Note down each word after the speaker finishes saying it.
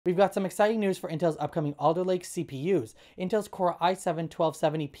We've got some exciting news for Intel's upcoming Alder Lake CPUs. Intel's Core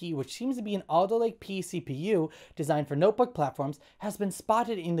i7-1270P, which seems to be an Alder Lake-P CPU designed for notebook platforms, has been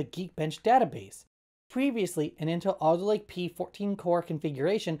spotted in the Geekbench database. Previously, an Intel Alder Lake-P 14-core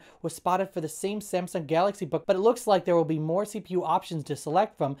configuration was spotted for the same Samsung Galaxy Book, but it looks like there will be more CPU options to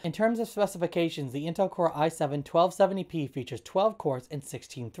select from. In terms of specifications, the Intel Core i7-1270P features 12 cores and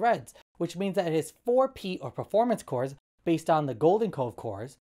 16 threads, which means that it has 4 P or performance cores based on the Golden Cove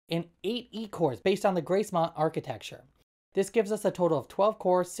cores, and 8 E-cores based on the Gracemont architecture. This gives us a total of 12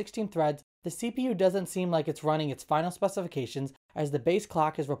 cores, 16 threads. The CPU doesn't seem like it's running its final specifications, as the base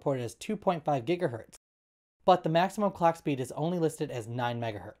clock is reported as 2.5 GHz, but the maximum clock speed is only listed as 9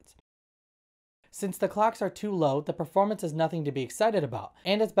 MHz. Since the clocks are too low, the performance is nothing to be excited about,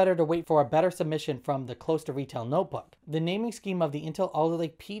 and it's better to wait for a better submission from the close to retail notebook. The naming scheme of the Intel Alder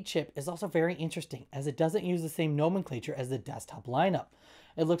Lake-P chip is also very interesting, as it doesn't use the same nomenclature as the desktop lineup.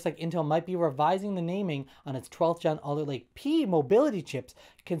 It looks like Intel might be revising the naming on its 12th gen Alder Lake-P mobility chips,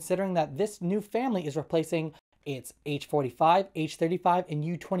 considering that this new family is replacing its H45, H35, and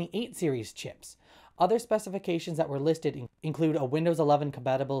U28 series chips. Other specifications that were listed include a Windows 11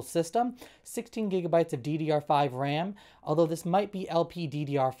 compatible system, 16 GB of DDR5 RAM, although this might be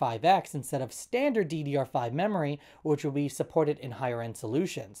LPDDR5X instead of standard DDR5 memory, which will be supported in higher end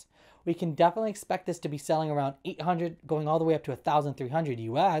solutions. We can definitely expect this to be selling around $800, going all the way up to $1,300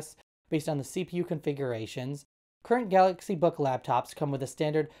 US, based on the CPU configurations. Current Galaxy Book laptops come with a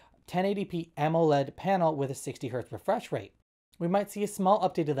standard 1080p AMOLED panel with a 60Hz refresh rate. We might see a small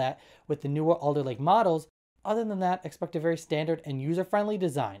update to that with the newer Alder Lake models. Other than that, expect a very standard and user-friendly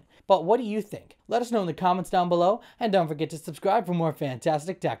design. But what do you think? Let us know in the comments down below, and don't forget to subscribe for more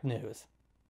fantastic tech news.